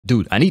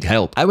Dude, I need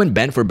help. I went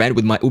band for band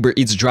with my Uber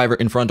Eats driver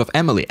in front of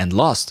Emily and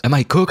lost. Am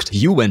I cooked?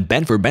 You went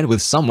band for band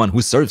with someone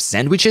who serves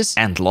sandwiches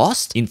and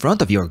lost? In front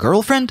of your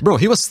girlfriend? Bro,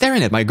 he was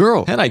staring at my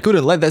girl and I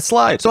couldn't let that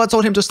slide. So I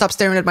told him to stop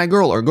staring at my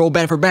girl or go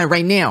band for band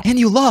right now. And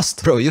you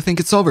lost. Bro, you think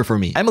it's over for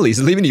me. Emily's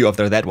leaving you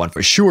after that one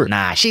for sure.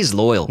 Nah, she's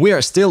loyal. We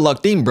are still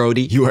locked in,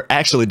 Brody. You are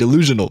actually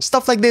delusional.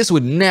 Stuff like this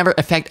would never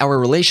affect our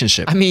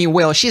relationship. I mean,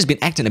 well, she's been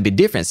acting a bit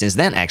different since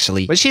then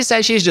actually. But she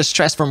said she's just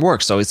stressed from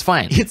work, so it's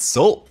fine. It's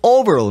so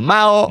over,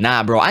 Mao.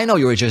 Nah, bro, I know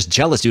you were just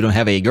jealous you don't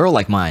have a girl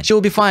like mine.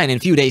 She'll be fine in a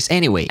few days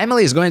anyway.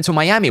 Emily is going to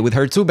Miami with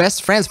her two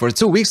best friends for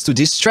 2 weeks to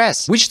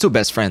distress. Which two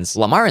best friends?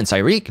 Lamar and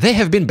Tyreek? They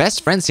have been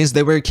best friends since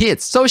they were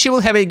kids, so she will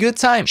have a good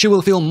time. She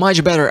will feel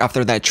much better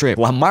after that trip.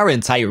 Lamar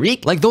and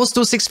Tyreek? Like those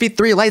two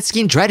 6'3"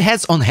 light-skinned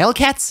dreadheads on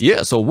Hellcats?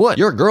 Yeah, so what?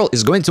 Your girl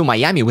is going to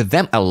Miami with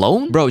them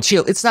alone? Bro,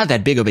 chill, it's not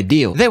that big of a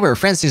deal. They were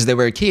friends since they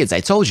were kids, I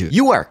told you.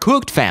 You are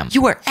cooked, fam.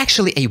 You are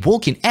actually a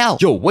walking L.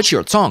 Yo, watch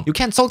your tongue. You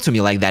can't talk to me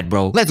like that,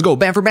 bro. Let's go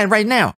band for band right now.